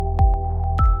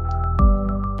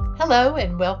Hello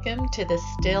and welcome to the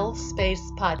Still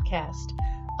Space Podcast.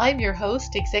 I'm your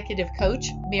host, Executive Coach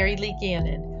Mary Lee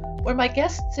Gannon, where my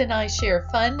guests and I share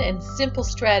fun and simple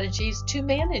strategies to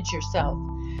manage yourself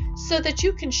so that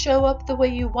you can show up the way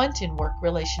you want in work,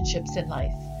 relationships, and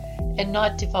life, and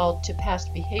not default to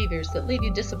past behaviors that leave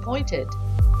you disappointed.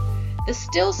 The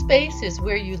Still Space is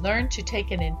where you learn to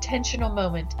take an intentional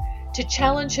moment to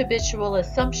challenge habitual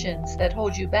assumptions that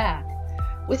hold you back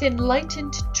with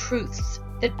enlightened truths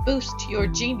that boost your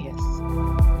genius.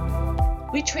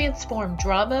 We transform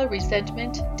drama,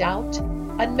 resentment, doubt,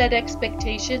 unmet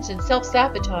expectations, and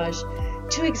self-sabotage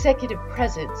to executive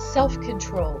presence,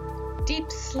 self-control,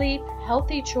 deep sleep,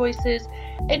 healthy choices,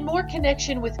 and more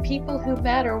connection with people who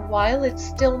matter while it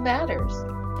still matters.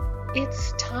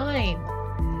 It's time.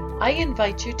 I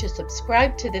invite you to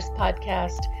subscribe to this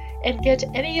podcast and get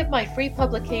any of my free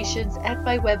publications at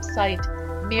my website,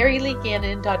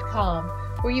 maryleegannon.com,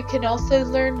 where you can also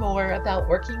learn more about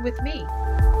working with me.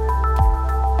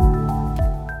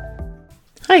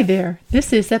 Hi there,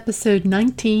 this is episode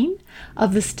 19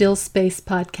 of the Still Space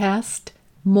Podcast,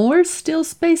 More Still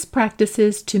Space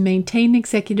Practices to Maintain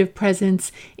Executive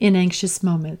Presence in Anxious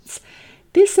Moments.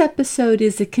 This episode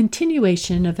is a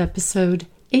continuation of episode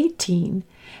 18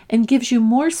 and gives you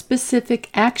more specific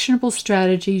actionable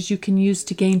strategies you can use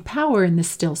to gain power in the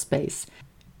still space.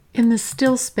 In the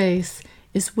still space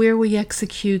is where we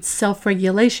execute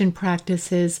self-regulation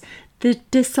practices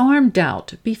that disarm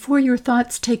doubt before your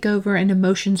thoughts take over and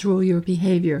emotions rule your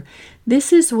behavior.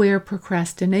 This is where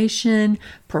procrastination,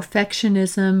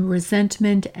 perfectionism,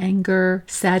 resentment, anger,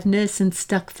 sadness, and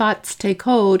stuck thoughts take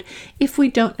hold if we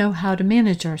don't know how to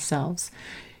manage ourselves.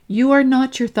 You are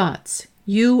not your thoughts.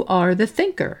 You are the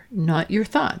thinker, not your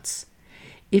thoughts.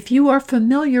 If you are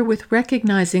familiar with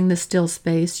recognizing the still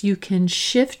space, you can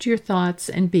shift your thoughts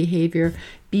and behavior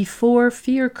before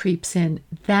fear creeps in.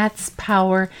 That's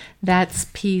power, that's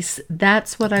peace,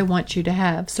 that's what I want you to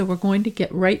have. So we're going to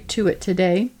get right to it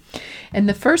today. And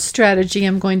the first strategy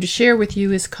I'm going to share with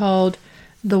you is called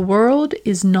The World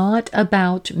is Not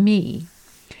About Me.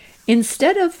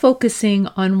 Instead of focusing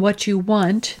on what you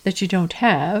want that you don't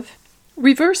have,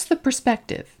 reverse the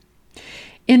perspective.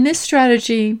 In this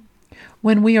strategy,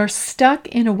 when we are stuck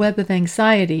in a web of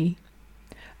anxiety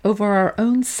over our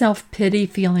own self-pity,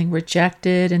 feeling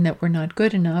rejected and that we're not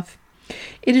good enough,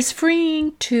 it is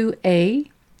freeing to A,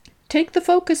 take the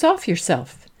focus off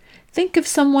yourself. Think of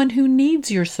someone who needs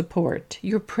your support,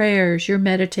 your prayers, your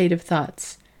meditative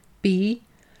thoughts. B,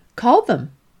 call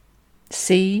them.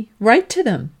 C, write to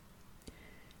them.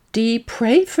 D,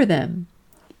 pray for them.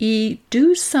 E,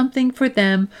 do something for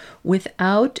them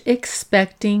without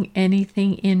expecting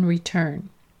anything in return.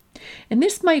 And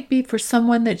this might be for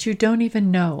someone that you don't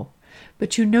even know,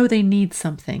 but you know they need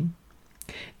something.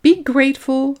 Be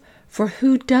grateful for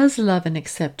who does love and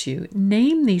accept you.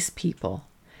 Name these people.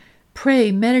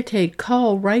 Pray, meditate,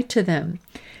 call, write to them.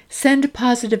 Send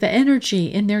positive energy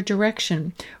in their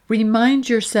direction. Remind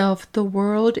yourself the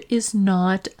world is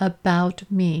not about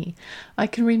me. I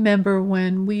can remember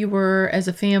when we were, as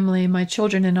a family, my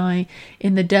children and I,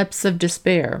 in the depths of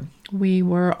despair. We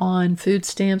were on food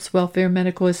stamps, welfare,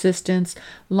 medical assistance,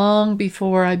 long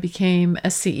before I became a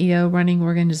CEO running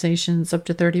organizations up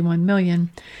to 31 million.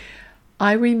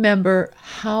 I remember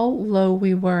how low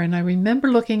we were, and I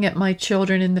remember looking at my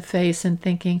children in the face and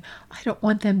thinking, I don't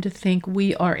want them to think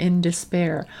we are in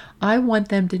despair. I want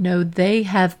them to know they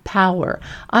have power.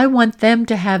 I want them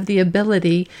to have the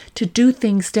ability to do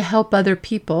things to help other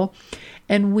people.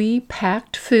 And we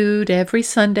packed food every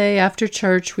Sunday after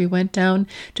church. We went down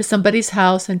to somebody's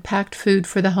house and packed food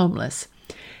for the homeless.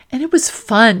 And it was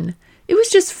fun. It was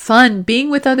just fun being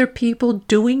with other people,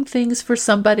 doing things for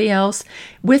somebody else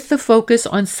with the focus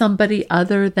on somebody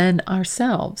other than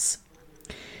ourselves.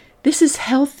 This is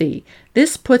healthy.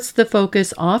 This puts the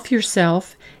focus off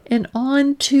yourself and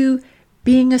on to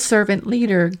being a servant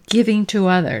leader, giving to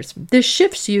others. This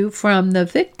shifts you from the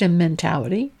victim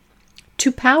mentality to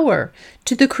power,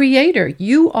 to the creator.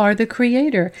 You are the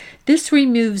creator. This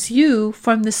removes you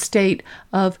from the state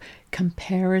of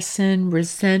comparison,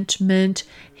 resentment,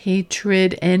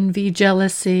 hatred, envy,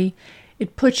 jealousy.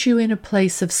 It puts you in a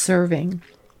place of serving.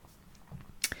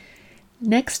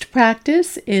 Next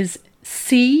practice is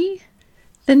see.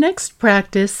 The next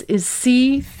practice is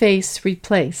see, face,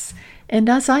 replace. And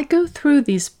as I go through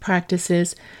these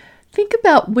practices, think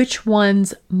about which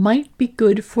ones might be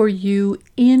good for you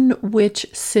in which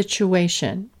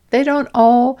situation. They don't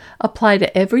all apply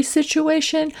to every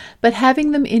situation, but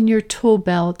having them in your tool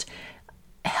belt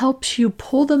helps you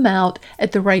pull them out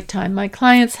at the right time. My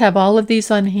clients have all of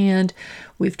these on hand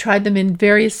We've tried them in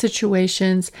various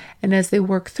situations, and as they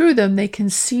work through them, they can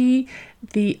see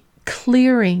the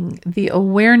clearing, the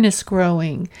awareness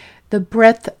growing, the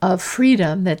breadth of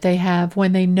freedom that they have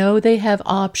when they know they have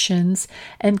options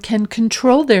and can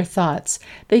control their thoughts.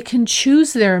 They can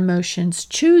choose their emotions,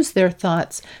 choose their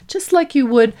thoughts, just like you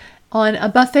would on a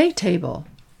buffet table.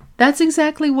 That's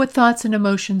exactly what thoughts and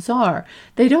emotions are.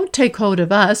 They don't take hold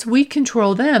of us. We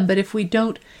control them, but if we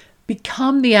don't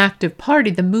become the active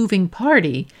party, the moving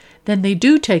party, then they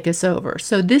do take us over.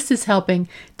 So this is helping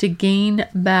to gain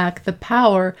back the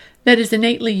power that is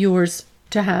innately yours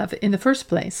to have in the first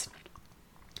place.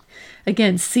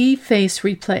 Again, see, face,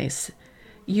 replace.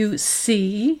 You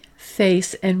see,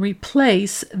 face, and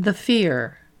replace the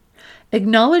fear.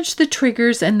 Acknowledge the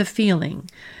triggers and the feeling.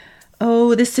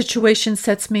 Oh, this situation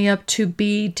sets me up to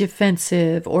be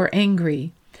defensive or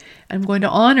angry. I'm going to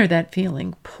honor that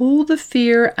feeling. Pull the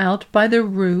fear out by the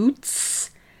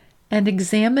roots and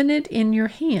examine it in your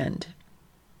hand.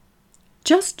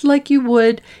 Just like you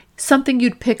would something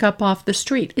you'd pick up off the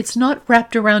street. It's not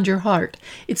wrapped around your heart.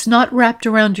 It's not wrapped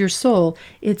around your soul.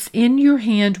 It's in your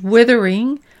hand,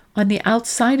 withering on the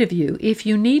outside of you. If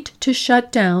you need to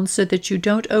shut down so that you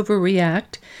don't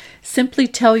overreact, simply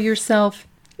tell yourself,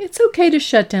 it's okay to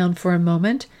shut down for a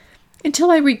moment until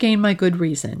I regain my good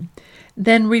reason.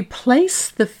 Then replace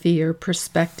the fear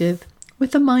perspective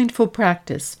with a mindful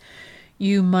practice.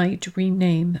 You might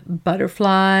rename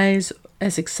butterflies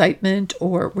as excitement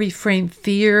or reframe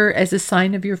fear as a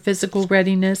sign of your physical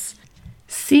readiness.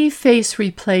 See, face,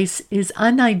 replace is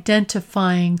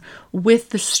unidentifying with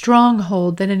the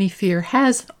stronghold that any fear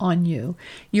has on you.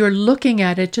 You're looking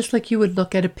at it just like you would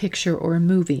look at a picture or a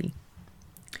movie.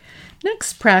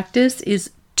 Next practice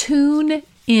is tune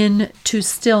in to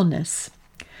stillness.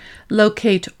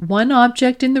 Locate one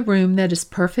object in the room that is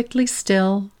perfectly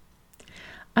still.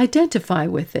 Identify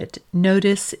with it.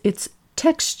 Notice its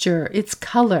texture, its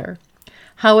color,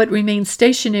 how it remains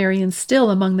stationary and still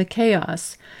among the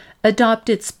chaos. Adopt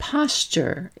its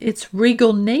posture, its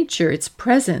regal nature, its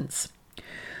presence.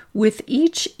 With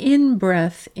each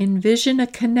in-breath, envision a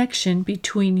connection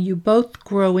between you both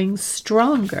growing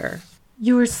stronger.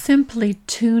 You are simply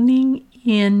tuning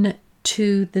in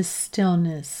to the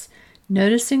stillness,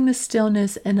 noticing the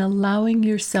stillness and allowing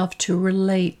yourself to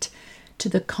relate to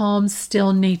the calm,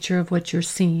 still nature of what you're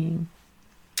seeing.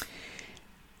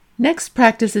 Next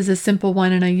practice is a simple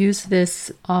one, and I use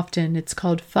this often. It's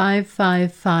called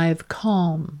 5-5-5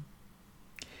 Calm.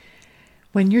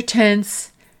 When you're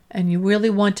tense and you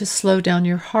really want to slow down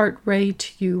your heart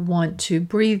rate, you want to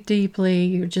breathe deeply,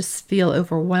 you just feel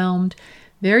overwhelmed,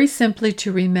 very simply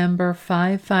to remember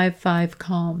 5-5-5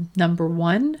 Calm. Number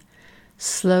 1,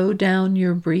 slow down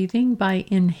your breathing by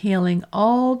inhaling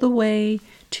all the way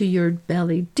to your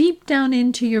belly, deep down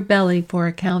into your belly for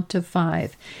a count of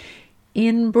 5.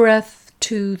 In breath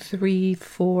 2, 3,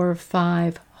 4,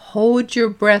 5. Hold your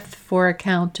breath for a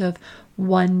count of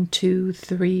 1, 2,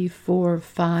 3, 4,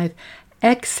 5.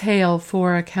 Exhale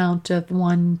for a count of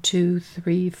 1, 2,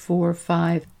 3, 4,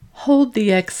 5. Hold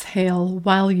the exhale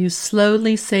while you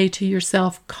slowly say to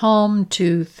yourself, calm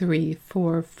 2, 3,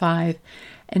 4, 5,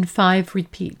 and 5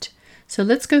 repeat. So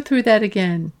let's go through that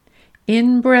again.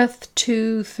 In breath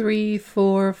 2, 3,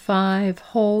 4, 5.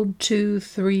 Hold 2,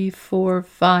 3, 4,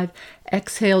 5.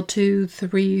 Exhale 2,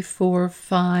 3, 4,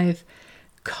 5.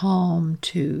 Calm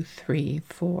 2, 3,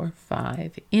 4,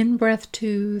 5. In breath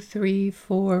 2, 3,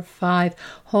 4, 5.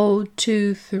 Hold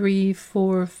 2, 3,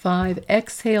 4, 5.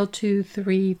 Exhale 2,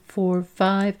 3, 4,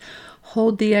 5.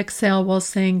 Hold the exhale while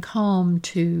saying calm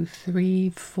 2, 3,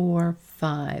 4,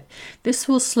 5. This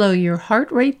will slow your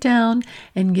heart rate down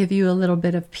and give you a little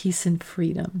bit of peace and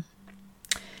freedom.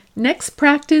 Next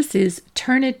practice is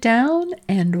turn it down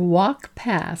and walk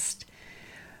past.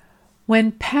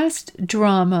 When past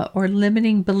drama or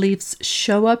limiting beliefs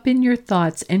show up in your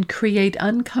thoughts and create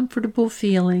uncomfortable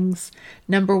feelings,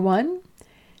 number 1,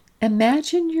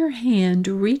 imagine your hand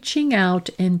reaching out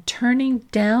and turning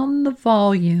down the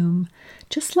volume,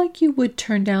 just like you would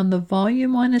turn down the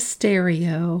volume on a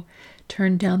stereo.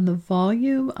 Turn down the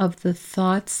volume of the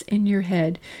thoughts in your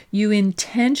head. You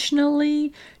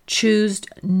intentionally choose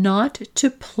not to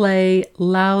play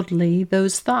loudly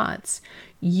those thoughts.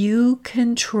 You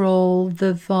control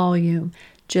the volume,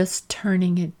 just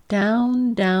turning it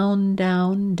down, down,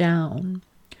 down, down.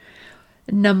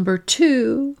 Number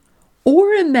 2,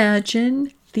 or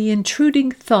imagine the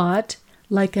intruding thought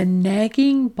like a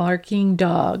nagging, barking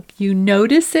dog. You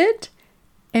notice it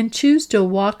and choose to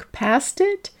walk past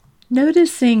it.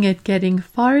 noticing it getting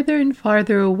farther and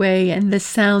farther away and the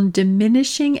sound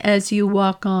diminishing as you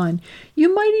walk on.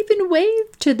 You might even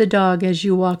wave to the dog as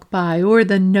you walk by, or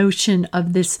the notion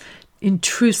of this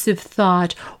intrusive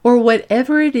thought, or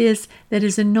whatever it is that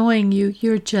is annoying you.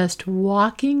 You're just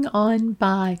walking on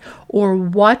by, or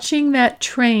watching that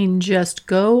train just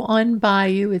go on by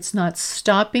you. It's not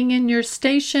stopping in your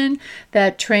station.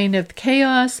 That train of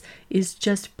chaos is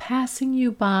just passing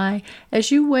you by as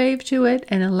you wave to it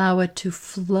and allow it to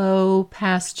flow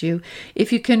past you.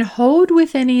 If you can hold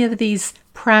with any of these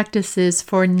practices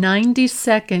for 90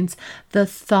 seconds, the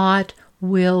thought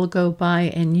will go by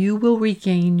and you will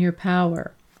regain your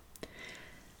power.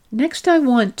 Next, I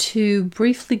want to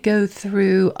briefly go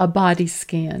through a body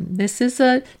scan. This is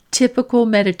a typical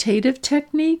meditative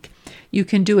technique. You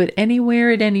can do it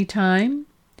anywhere at any time.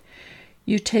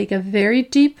 You take a very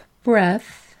deep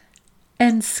breath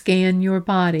and scan your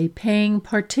body, paying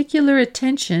particular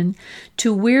attention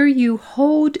to where you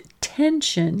hold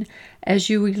tension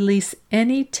as you release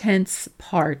any tense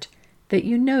part that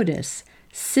you notice.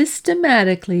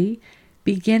 Systematically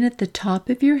begin at the top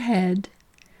of your head,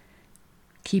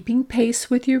 keeping pace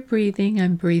with your breathing.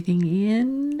 I'm breathing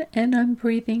in and I'm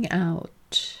breathing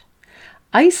out.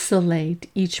 Isolate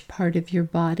each part of your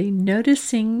body,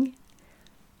 noticing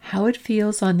how it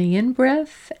feels on the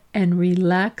in-breath and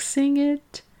relaxing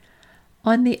it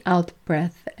on the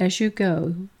out-breath as you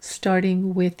go,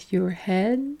 starting with your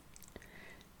head,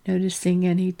 noticing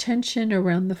any tension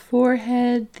around the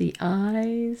forehead, the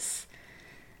eyes,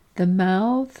 the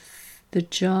mouth, the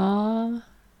jaw,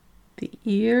 the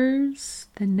ears,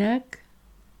 the neck,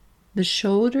 the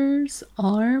shoulders,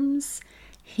 arms,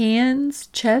 hands,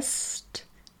 chest,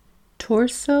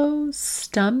 torso,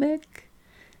 stomach,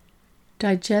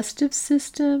 digestive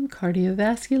system,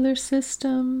 cardiovascular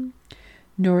system,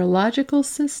 neurological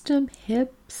system,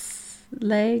 hips,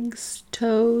 legs,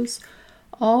 toes,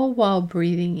 all while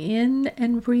breathing in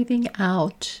and breathing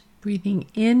out. Breathing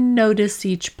in, notice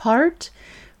each part.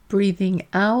 Breathing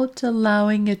out,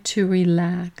 allowing it to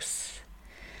relax.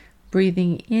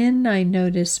 Breathing in, I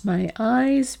notice my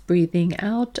eyes. Breathing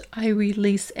out, I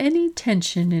release any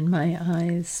tension in my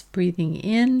eyes. Breathing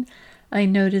in, I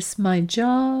notice my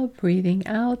jaw. Breathing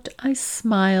out, I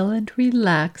smile and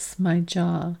relax my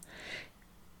jaw.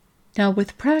 Now,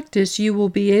 with practice, you will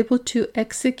be able to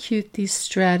execute these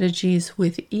strategies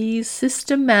with ease,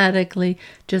 systematically,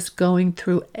 just going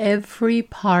through every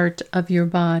part of your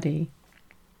body.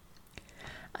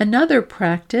 Another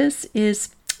practice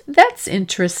is, that's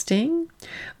interesting.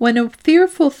 When a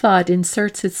fearful thought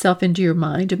inserts itself into your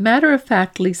mind,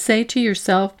 matter-of-factly say to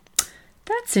yourself,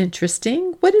 that's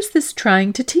interesting. What is this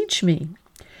trying to teach me?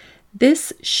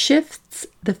 This shifts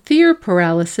the fear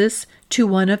paralysis to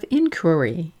one of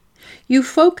inquiry. You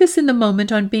focus in the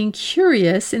moment on being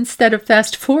curious instead of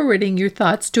fast-forwarding your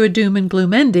thoughts to a doom and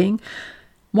gloom ending,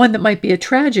 one that might be a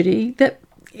tragedy that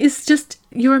is just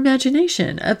your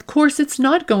imagination. Of course, it's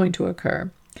not going to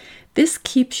occur. This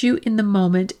keeps you in the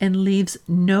moment and leaves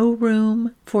no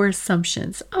room for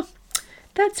assumptions. Oh,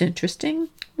 that's interesting.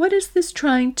 What is this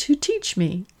trying to teach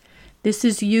me? This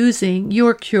is using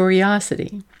your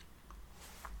curiosity.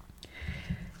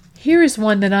 Here is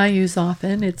one that I use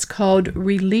often. It's called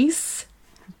Release,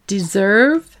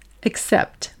 Deserve,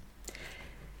 Accept.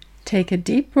 Take a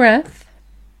deep breath.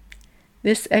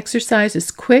 This exercise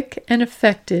is quick and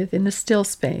effective in the still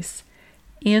space.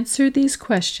 Answer these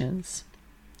questions.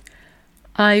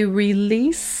 I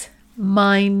release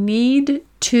my need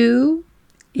to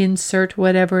insert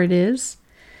whatever it is.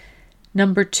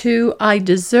 Number 2, I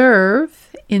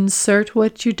deserve, insert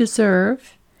what you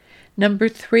deserve. Number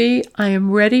 3, I am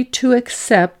ready to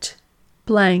accept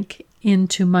blank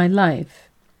into my life.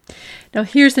 Now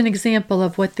here's an example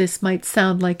of what this might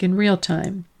sound like in real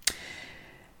time.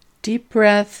 Deep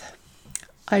breath.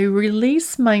 I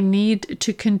release my need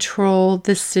to control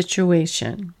the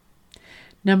situation.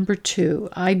 Number 2,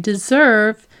 I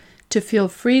deserve to feel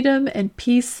freedom and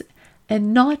peace,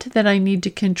 and not that I need to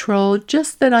control,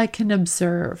 just that I can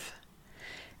observe.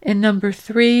 And number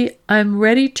 3, I'm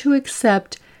ready to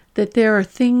accept that there are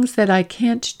things that I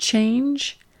can't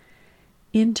change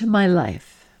into my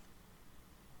life.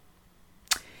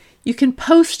 You can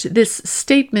post this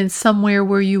statement somewhere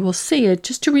where you will see it,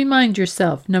 just to remind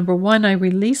yourself. Number 1, I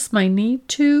release my need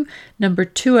to. Number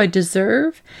 2, I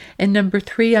deserve. And number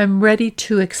 3, I'm ready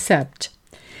to accept.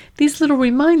 These little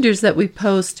reminders that we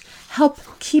post help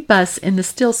keep us in the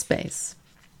still space.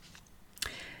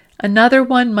 Another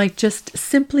one might just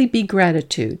simply be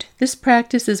gratitude. This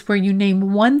practice is where you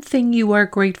name one thing you are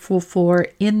grateful for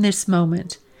in this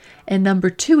moment. And number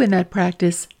 2 in that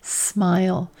practice,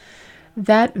 smile.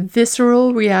 that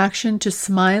visceral reaction to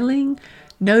smiling,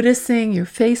 noticing your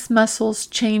face muscles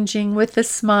changing with a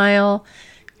smile,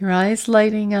 your eyes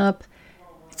lighting up,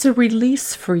 it's a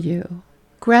release for you.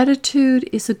 Gratitude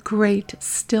is a great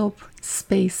still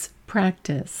space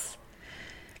practice.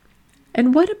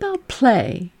 And what about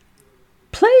play?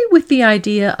 Play with the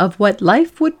idea of what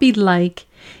life would be like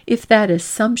if that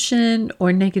assumption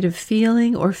or negative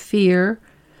feeling or fear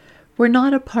were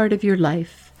not a part of your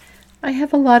life. I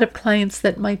have a lot of clients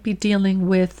that might be dealing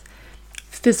with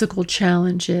physical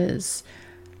challenges,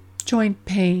 joint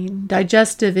pain,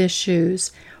 digestive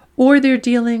issues, or they're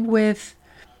dealing with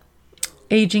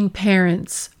aging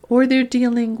parents, or they're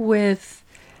dealing with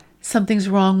something's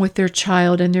wrong with their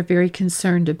child and they're very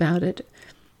concerned about it.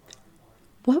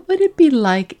 What would it be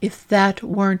like if that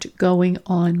weren't going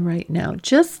on right now?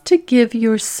 Just to give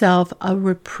yourself a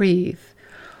reprieve.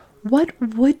 What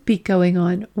would be going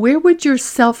on? Where would your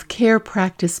self-care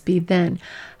practice be then?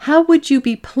 How would you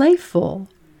be playful?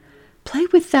 Play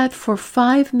with that for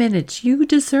 5 minutes. You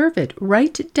deserve it.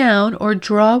 Write it down or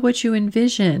draw what you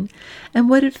envision and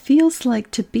what it feels like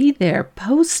to be there.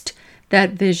 Post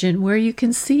that vision where you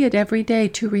can see it every day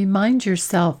to remind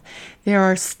yourself there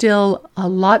are still a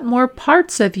lot more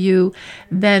parts of you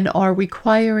than are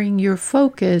requiring your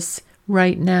focus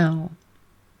right now.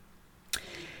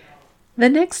 The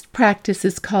next practice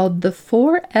is called the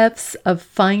 4 F's of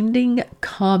finding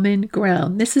common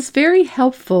ground. This is very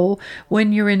helpful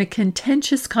when you're in a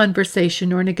contentious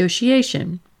conversation or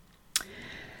negotiation.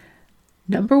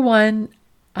 Number 1,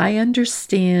 I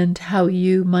understand how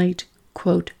you might,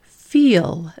 quote,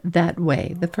 feel that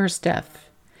way, the first F.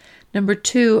 Number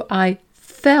 2, I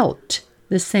felt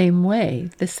the same way,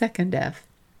 the second F,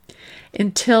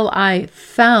 until I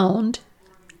found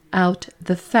out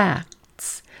the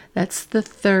facts. That's the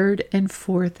third and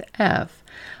fourth F.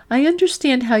 I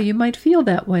understand how you might feel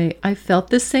that way. I felt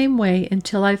the same way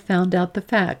until I found out the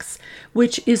facts,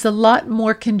 which is a lot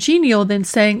more congenial than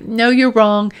saying, no, you're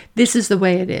wrong, this is the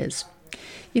way it is.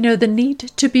 You know, the need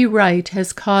to be right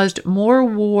has caused more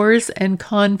wars and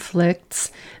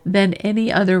conflicts than any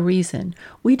other reason.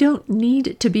 We don't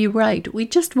need to be right. We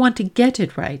just want to get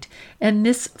it right. And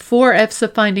this 4 F's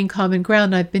of finding common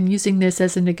ground, I've been using this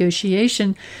as a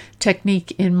negotiation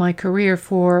technique in my career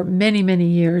for many, many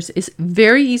years. It's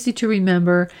very easy to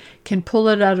remember, can pull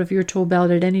it out of your tool belt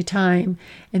at any time,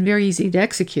 and very easy to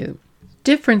execute.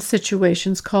 Different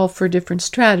situations call for different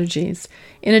strategies.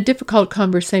 In a difficult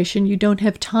conversation, you don't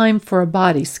have time for a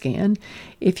body scan.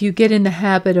 If you get in the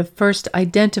habit of first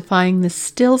identifying the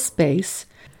still space,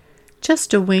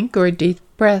 just a wink or a deep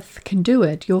breath can do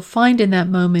it. You'll find in that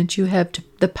moment you have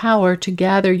the power to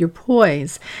gather your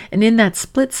poise. And in that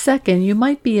split second, you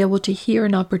might be able to hear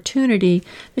an opportunity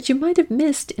that you might have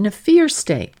missed in a fear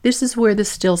state. This is where the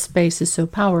still space is so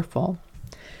powerful.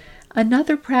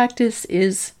 Another practice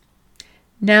is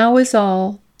now is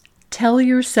all. Tell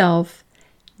yourself,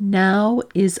 now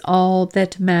is all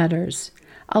that matters.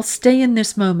 I'll stay in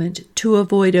this moment to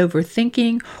avoid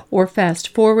overthinking or fast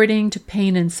forwarding to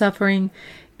pain and suffering.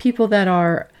 People that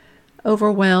are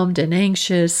overwhelmed and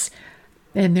anxious,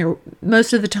 and they're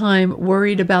most of the time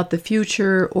worried about the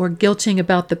future or guilting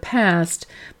about the past.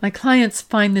 My clients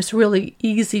find this really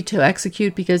easy to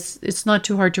execute because it's not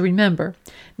too hard to remember.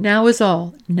 Now is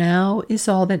all. Now is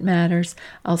all that matters.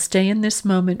 I'll stay in this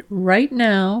moment right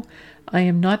now. I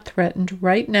am not threatened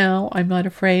right now. I'm not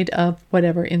afraid of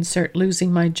whatever, insert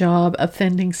losing my job,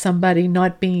 offending somebody,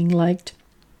 not being liked.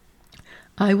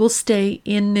 I will stay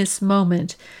in this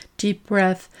moment. Deep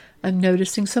breath. I'm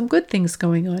noticing some good things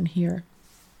going on here.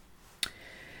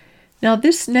 Now,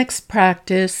 this next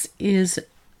practice is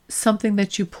something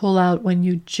that you pull out when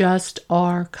you just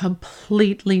are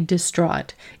completely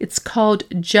distraught. It's called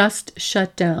just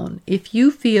shut down. If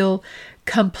you feel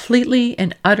completely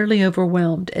and utterly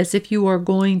overwhelmed, as if you are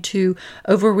going to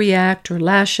overreact or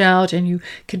lash out and you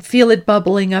can feel it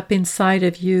bubbling up inside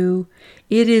of you,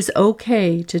 it is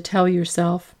okay to tell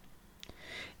yourself,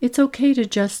 it's okay to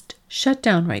just shut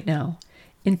down right now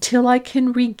until I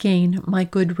can regain my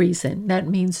good reason. That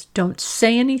means don't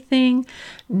say anything,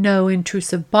 no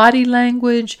intrusive body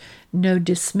language, no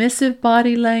dismissive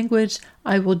body language.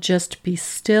 I will just be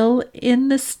still in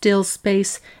the still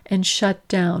space and shut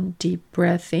down. Deep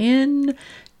breath in,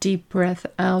 deep breath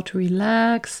out,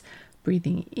 relax,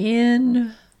 breathing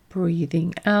in,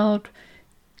 breathing out,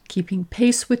 keeping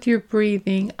pace with your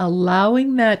breathing,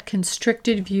 allowing that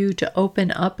constricted view to open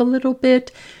up a little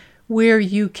bit, where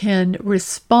you can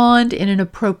respond in an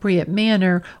appropriate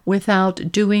manner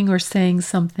without doing or saying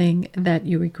something that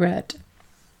you regret.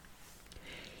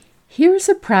 Here's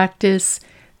a practice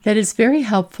that is very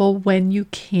helpful when you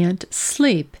can't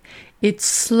sleep. It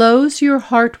slows your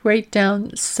heart rate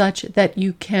down such that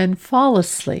you can fall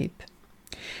asleep.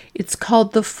 It's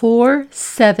called the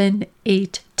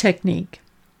 4-7-8 technique.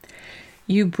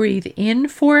 You breathe in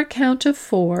for a count of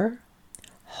 4,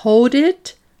 hold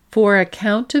it for a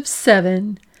count of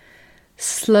 7,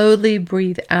 slowly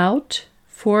breathe out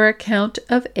for a count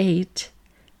of 8,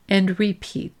 and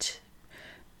repeat.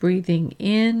 Breathing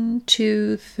in,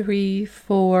 2, 3,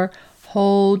 4,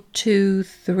 hold 2,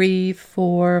 3,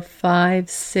 4, 5,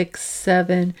 6,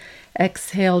 7,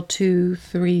 exhale 2,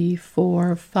 3,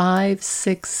 4, 5,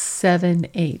 6, 7,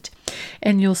 8.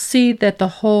 And you'll see that the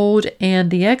hold and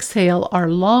the exhale are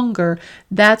longer.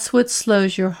 That's what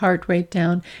slows your heart rate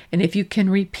down. And if you can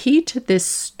repeat this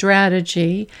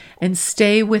strategy and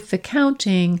stay with the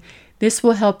counting, this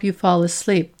will help you fall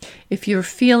asleep. If you're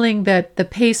feeling that the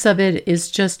pace of it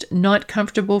is just not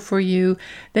comfortable for you,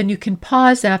 then you can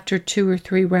pause after 2 or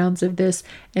 3 rounds of this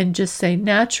and just say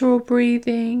natural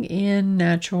breathing in,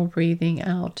 natural breathing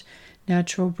out,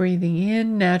 natural breathing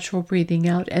in, natural breathing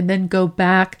out, and then go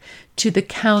back to the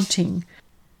counting.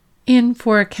 In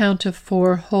for a count of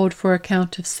 4, hold for a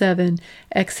count of 7,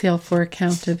 exhale for a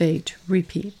count of 8,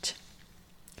 repeat.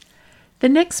 The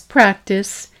next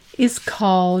practice is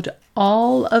called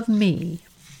All of Me.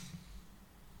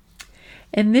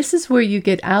 And this is where you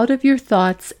get out of your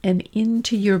thoughts and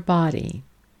into your body.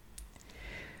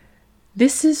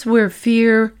 This is where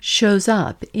fear shows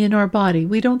up in our body.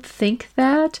 We don't think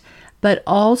that, but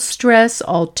all stress,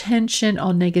 all tension,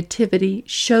 all negativity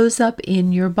shows up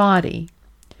in your body.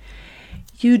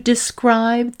 You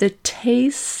describe the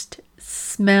taste,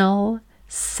 smell,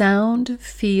 sound,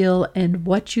 feel, and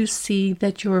what you see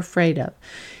that you're afraid of.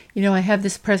 I have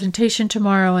this presentation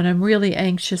tomorrow and I'm really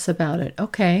anxious about it.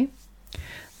 Okay,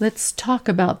 let's talk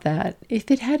about that. If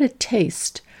it had a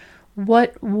taste,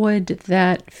 what would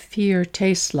that fear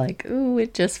taste like? Ooh,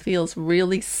 it just feels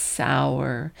really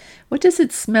sour. What does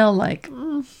it smell like?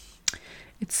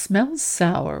 It smells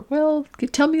sour. Well,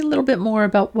 tell me a little bit more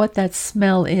about what that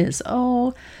smell is.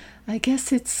 Oh, I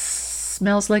guess it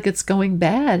smells like it's going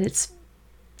bad. It's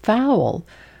foul.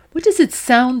 What does it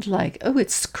sound like? Oh,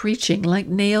 it's screeching like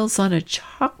nails on a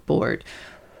chalkboard.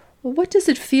 Well, what does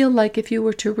it feel like if you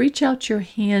were to reach out your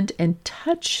hand and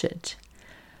touch it?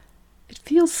 It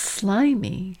feels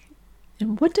slimy.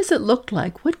 And what does it look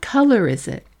like? What color is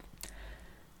it?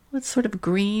 What sort of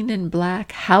green and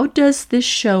black? How does this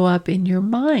show up in your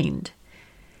mind?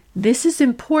 This is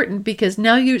important because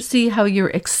now you see how you're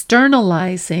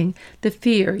externalizing the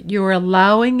fear. You're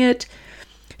allowing it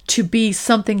to be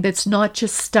something that's not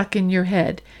just stuck in your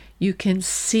head. You can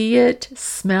see it,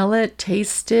 smell it,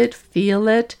 taste it, feel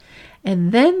it,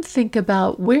 and then think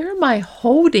about, where am I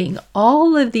holding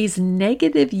all of these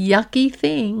negative, yucky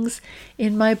things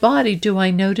in my body? Do I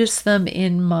notice them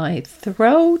in my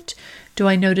throat? Do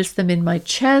I notice them in my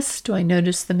chest? Do I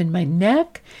notice them in my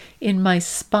neck, in my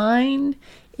spine,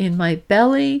 in my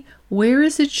belly? Where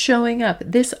is it showing up?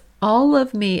 This All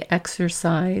of Me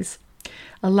exercise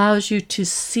allows you to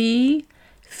see,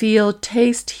 feel,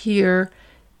 taste, hear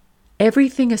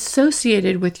everything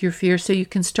associated with your fear so you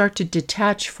can start to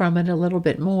detach from it a little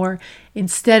bit more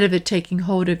instead of it taking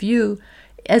hold of you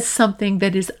as something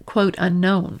that is, quote,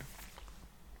 unknown.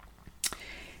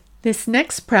 This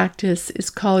next practice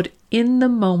is called In the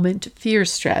Moment Fear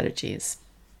Strategies.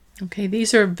 Okay,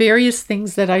 these are various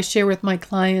things that I share with my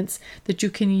clients that you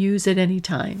can use at any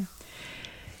time.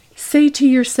 Say to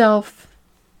yourself,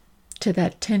 to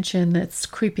that tension that's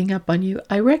creeping up on you,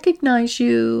 I recognize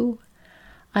you.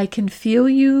 I can feel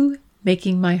you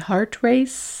making my heart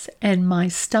race and my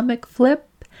stomach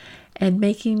flip and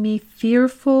making me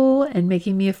fearful and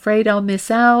making me afraid I'll miss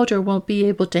out or won't be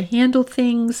able to handle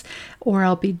things or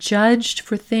I'll be judged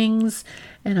for things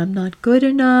and I'm not good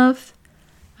enough.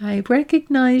 I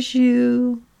recognize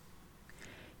you.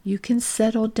 You can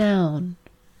settle down.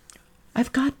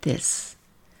 I've got this.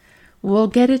 We'll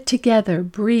get it together.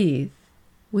 Breathe.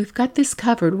 We've got this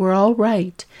covered. We're all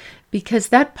right. Because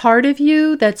that part of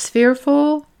you that's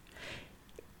fearful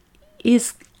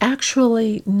is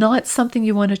actually not something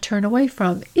you want to turn away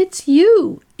from. It's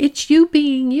you. It's you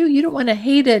being you. You don't want to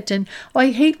hate it and, oh,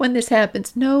 I hate when this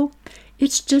happens. No,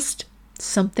 it's just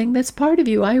something that's part of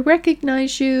you. I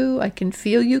recognize you. I can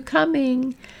feel you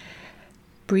coming.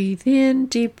 Breathe in,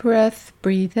 deep breath.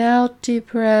 Breathe out, deep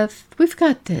breath. We've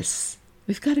got this.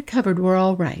 We've got it covered. We're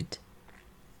all right.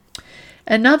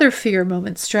 Another fear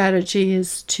moment strategy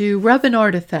is to rub an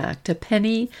artifact, a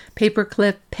penny,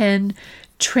 paperclip, pen.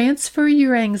 Transfer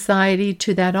your anxiety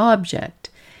to that object.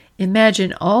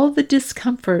 Imagine all the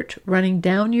discomfort running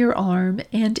down your arm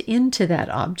and into that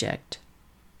object.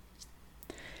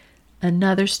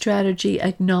 Another strategy,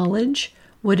 acknowledge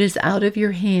what is out of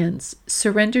your hands.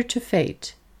 Surrender to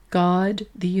fate, God,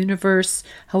 the universe,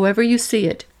 however you see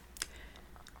it.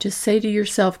 Just say to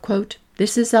yourself, quote,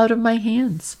 "This is out of my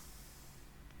hands."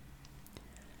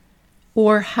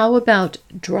 Or how about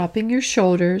dropping your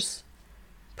shoulders,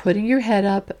 putting your head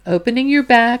up, opening your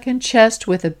back and chest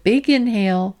with a big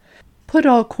inhale. Put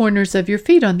all corners of your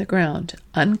feet on the ground.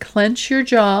 Unclench your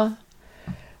jaw.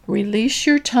 Release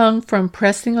your tongue from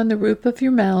pressing on the roof of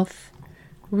your mouth.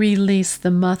 Release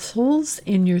the muscles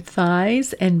in your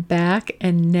thighs and back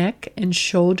and neck and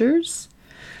shoulders.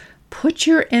 Put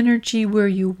your energy where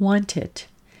you want it,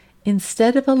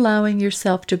 instead of allowing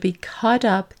yourself to be caught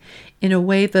up in a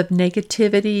wave of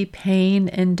negativity, pain,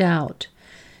 and doubt.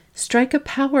 Strike a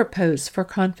power pose for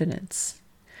confidence.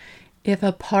 If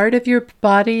a part of your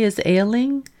body is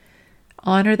ailing,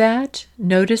 honor that,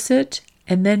 notice it,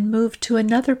 and then move to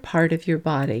another part of your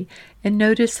body and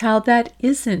notice how that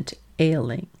isn't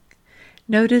ailing.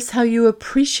 Notice how you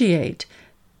appreciate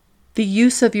the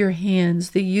use of your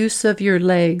hands, the use of your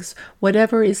legs,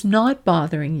 whatever is not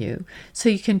bothering you, so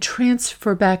you can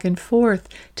transfer back and forth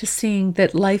to seeing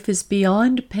that life is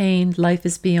beyond pain, life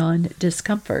is beyond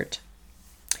discomfort.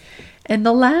 And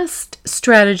the last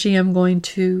strategy I'm going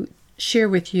to share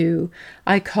with you,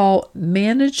 I call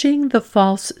managing the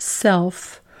false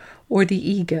self or the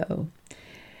ego.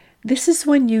 This is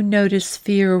when you notice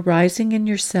fear rising in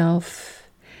yourself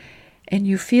and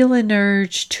you feel an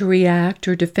urge to react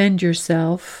or defend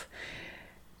yourself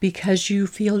because you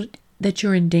feel that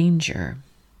you're in danger.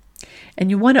 And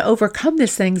you want to overcome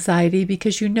this anxiety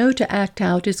because you know to act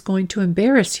out is going to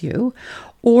embarrass you,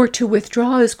 or to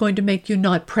withdraw is going to make you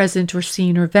not present or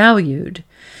seen or valued.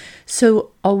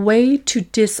 So a way to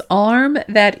disarm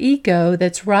that ego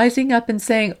that's rising up and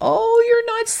saying, "Oh,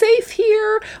 you're not safe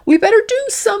here. We better do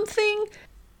something."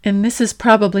 And this is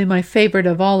probably my favorite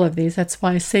of all of these, that's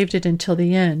why I saved it until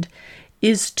the end,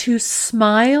 is to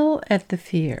smile at the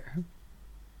fear.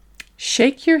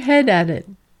 Shake your head at it.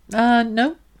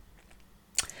 No.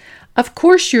 Of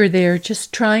course you're there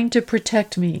just trying to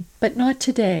protect me, but not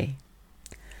today.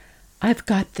 I've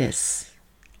got this.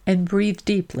 And breathe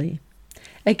deeply.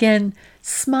 Again,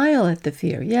 smile at the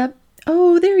fear. Yep.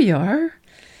 Oh, there you are.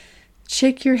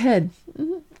 Shake your head.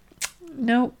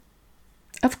 No.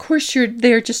 Of course you're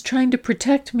there just trying to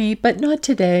protect me, but not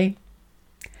today.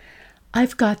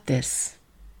 I've got this.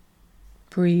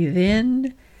 Breathe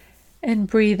in and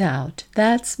breathe out.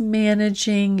 That's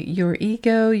managing your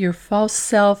ego, your false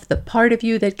self, the part of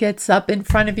you that gets up in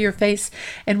front of your face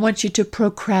and wants you to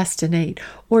procrastinate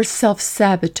or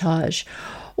self-sabotage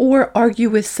or argue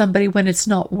with somebody when it's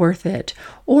not worth it,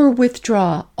 or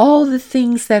withdraw, all the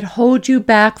things that hold you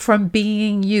back from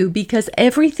being you, because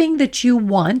everything that you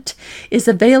want is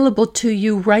available to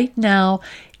you right now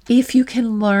if you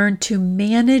can learn to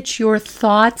manage your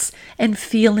thoughts and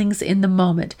feelings in the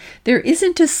moment. There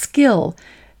isn't a skill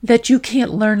that you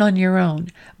can't learn on your own,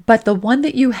 but the one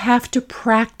that you have to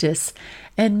practice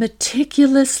and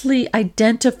meticulously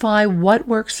identify what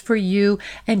works for you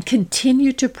and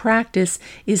continue to practice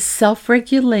is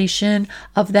self-regulation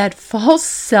of that false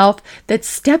self that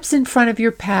steps in front of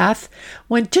your path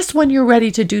when you're ready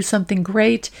to do something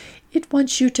great. It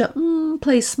wants you to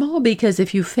play small, because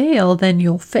if you fail, then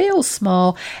you'll fail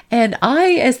small. And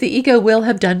I, as the ego, will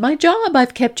have done my job.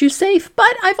 I've kept you safe,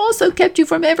 but I've also kept you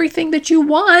from everything that you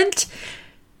want,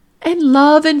 and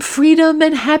love and freedom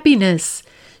and happiness.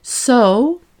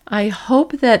 So I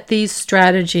hope that these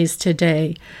strategies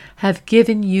today have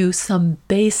given you some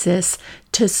basis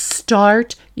to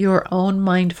start your own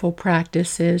mindful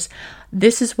practices.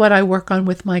 This is what I work on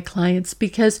with my clients,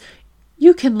 because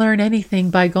you can learn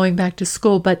anything by going back to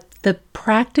school, but the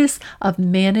practice of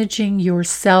managing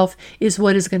yourself is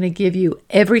what is going to give you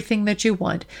everything that you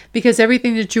want, because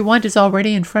everything that you want is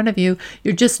already in front of you.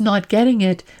 You're just not getting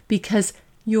it because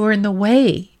you're in the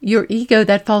way. Your ego,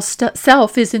 that false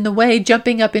self, is in the way,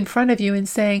 jumping up in front of you and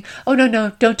saying, "Oh,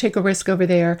 no, don't take a risk over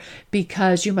there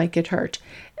because you might get hurt."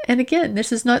 And again,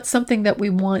 this is not something that we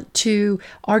want to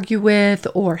argue with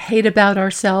or hate about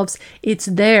ourselves. It's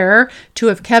there to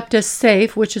have kept us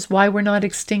safe, which is why we're not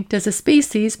extinct as a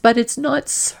species, but it's not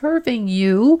serving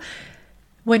you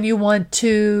when you want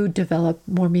to develop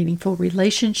more meaningful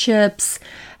relationships,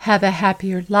 have a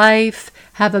happier life,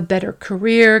 have a better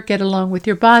career, get along with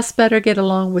your boss better, get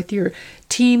along with your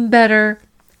team better.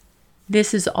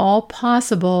 This is all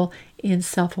possible in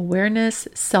self-awareness,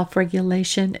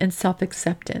 self-regulation, and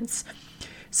self-acceptance.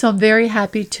 So I'm very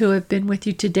happy to have been with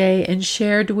you today and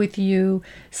shared with you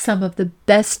some of the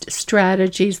best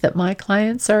strategies that my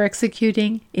clients are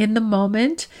executing in the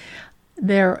moment.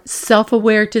 They're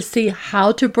self-aware to see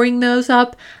how to bring those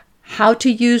up, how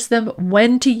to use them,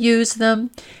 when to use them,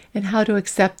 and how to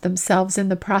accept themselves in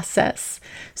the process.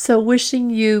 So wishing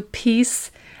you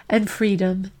peace and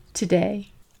freedom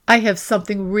today. I have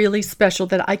something really special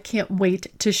that I can't wait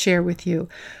to share with you.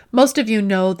 Most of you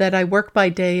know that I work by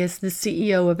day as the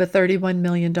CEO of a $31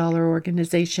 million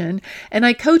organization, and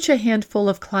I coach a handful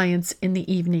of clients in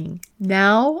the evening.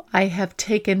 Now I have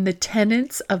taken the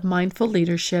tenets of mindful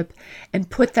leadership and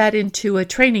put that into a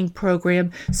training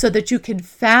program so that you can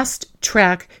fast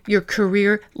track your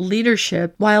career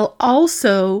leadership while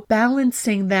also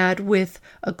balancing that with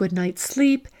a good night's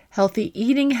sleep, healthy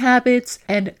eating habits,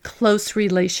 and close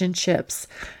relationships.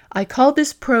 I call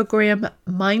this program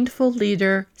Mindful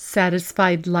Leader,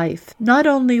 Satisfied Life. Not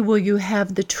only will you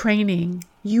have the training,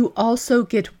 you also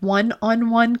get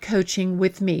one-on-one coaching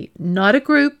with me, not a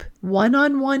group,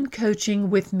 one-on-one coaching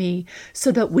with me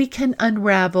so that we can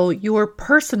unravel your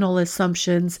personal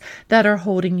assumptions that are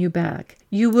holding you back.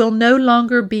 You will no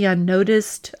longer be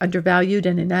unnoticed, undervalued,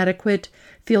 and inadequate,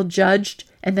 feel judged,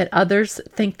 and that others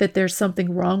think that there's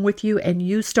something wrong with you, and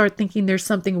you start thinking there's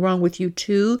something wrong with you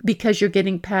too because you're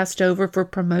getting passed over for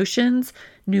promotions,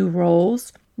 new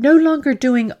roles. No longer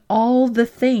doing all the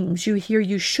things you hear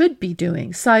you should be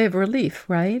doing. Sigh of relief,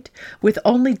 right? With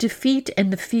only defeat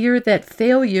and the fear that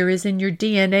failure is in your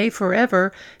DNA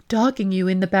forever dogging you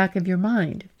in the back of your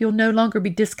mind. You'll no longer be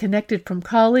disconnected from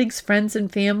colleagues, friends, and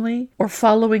family, or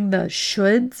following the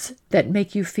shoulds that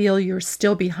make you feel you're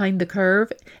still behind the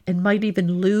curve and might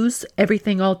even lose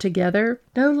everything altogether.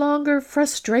 No longer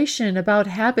frustration about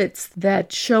habits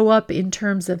that show up in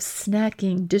terms of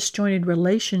snacking, disjointed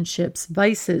relationships,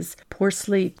 vices, poor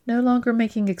sleep. No longer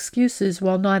making excuses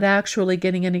while not actually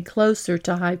getting any closer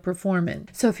to high performance.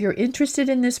 So if you're interested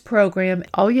in this program,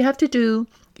 all you have to do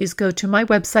is go to my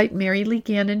website,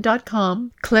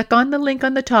 MaryLeeGannon.com. Click on the link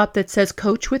on the top that says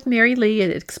Coach with Mary Lee. It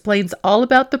explains all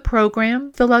about the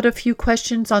program. Fill out a few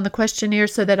questions on the questionnaire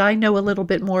so that I know a little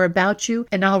bit more about you,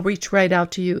 and I'll reach right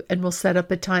out to you and we'll set up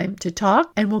a time to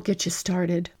talk and we'll get you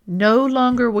started. No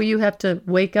longer will you have to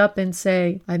wake up and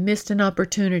say, I missed an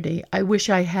opportunity. I wish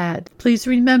I had. Please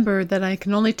remember that I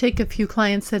can only take a few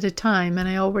clients at a time, and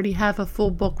I already have a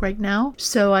full book right now.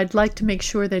 So I'd like to make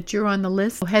sure that you're on the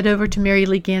list. Head over to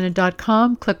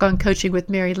MaryLeeGannon.com, click on Coaching with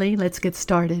Mary Lee. Let's get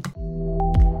started.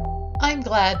 I'm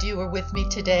glad you were with me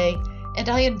today, and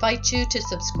I invite you to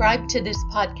subscribe to this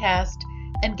podcast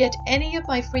and get any of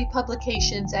my free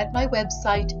publications at my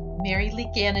website,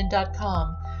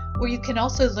 MaryLeeGannon.com, where you can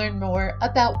also learn more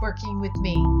about working with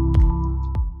me.